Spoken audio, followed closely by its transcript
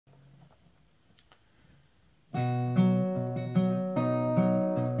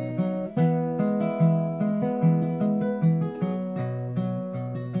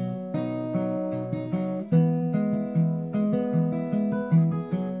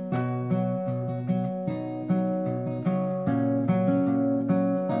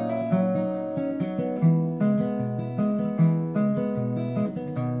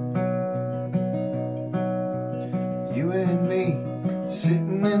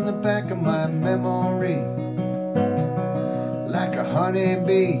in the back of my memory, like a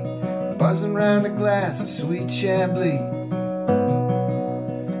honeybee buzzing round a glass of sweet Chablis.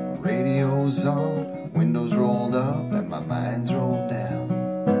 Radio's on, windows rolled up, and my mind's rolled down.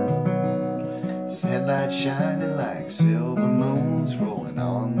 Its headlights shining like silver moons rolling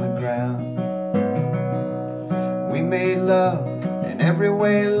on the ground. We made love in every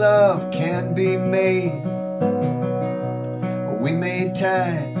way love can be made. We made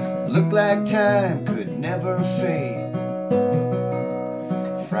time look like time could never fade.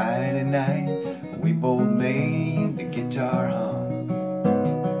 Friday night, we both made the guitar hum.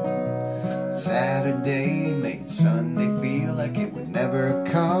 Saturday made Sunday feel like it would never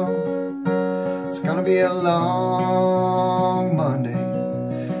come. It's gonna be a long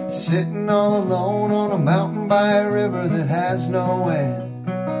Monday, sitting all alone on a mountain by a river that has no end.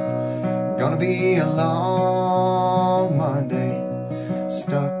 Gonna be a long Monday,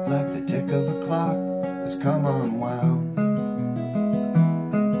 stuck like the tick of a clock that's come unwound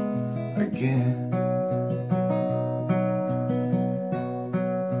again.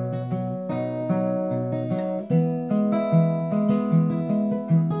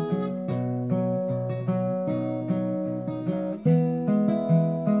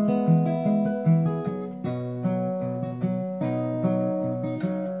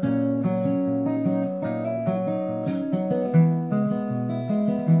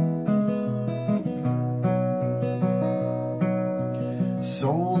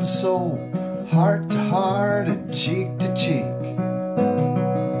 Soul to soul, heart to heart, and cheek to cheek.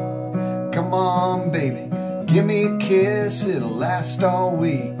 Come on, baby, give me a kiss, it'll last all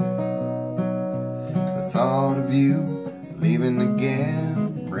week. The thought of you leaving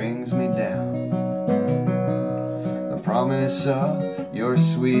again brings me down. The promise of your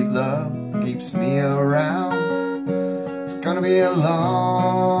sweet love keeps me around. It's gonna be a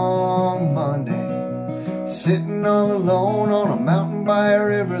long Monday, sitting all alone on a mountain by a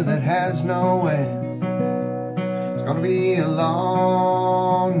river that has no end. It's gonna be a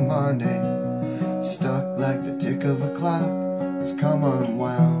long Monday, stuck like the tick of a clock that's come on.